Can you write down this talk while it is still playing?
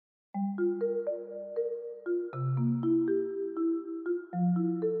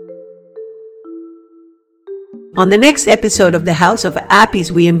On the next episode of the House of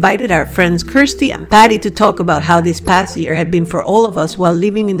Appies, we invited our friends Kirsty and Patty to talk about how this past year had been for all of us while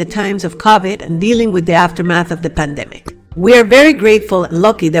living in the times of COVID and dealing with the aftermath of the pandemic. We are very grateful and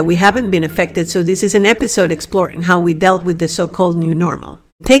lucky that we haven't been affected, so this is an episode exploring how we dealt with the so-called new normal.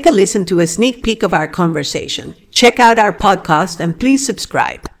 Take a listen to a sneak peek of our conversation. Check out our podcast and please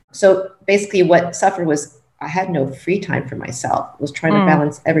subscribe. So basically what suffered was I had no free time for myself. I was trying to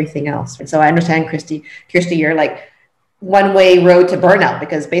balance everything else. And so I understand, Kirsty, you're like one-way road to burnout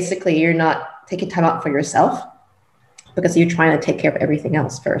because basically you're not taking time out for yourself because you're trying to take care of everything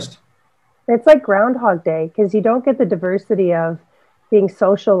else first. It's like Groundhog Day because you don't get the diversity of being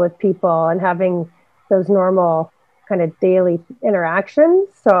social with people and having those normal kind of daily interactions.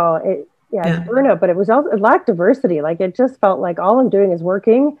 So it's burnout, but it lacked diversity. Like it just felt like all I'm doing is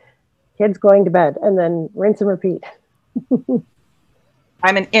working, kids going to bed, and then rinse and repeat.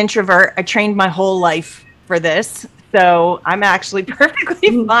 I'm an introvert. I trained my whole life for this. So I'm actually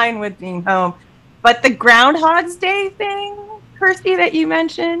perfectly fine with being home. But the Groundhog's Day thing, Kirsty, that you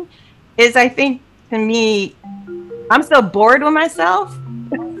mentioned, is I think to me, I'm so bored with myself.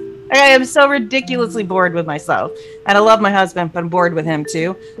 I am so ridiculously bored with myself. And I love my husband, but I'm bored with him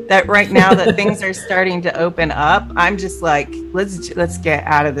too. That right now that things are starting to open up, I'm just like, let's get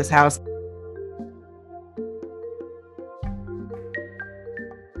out of this house.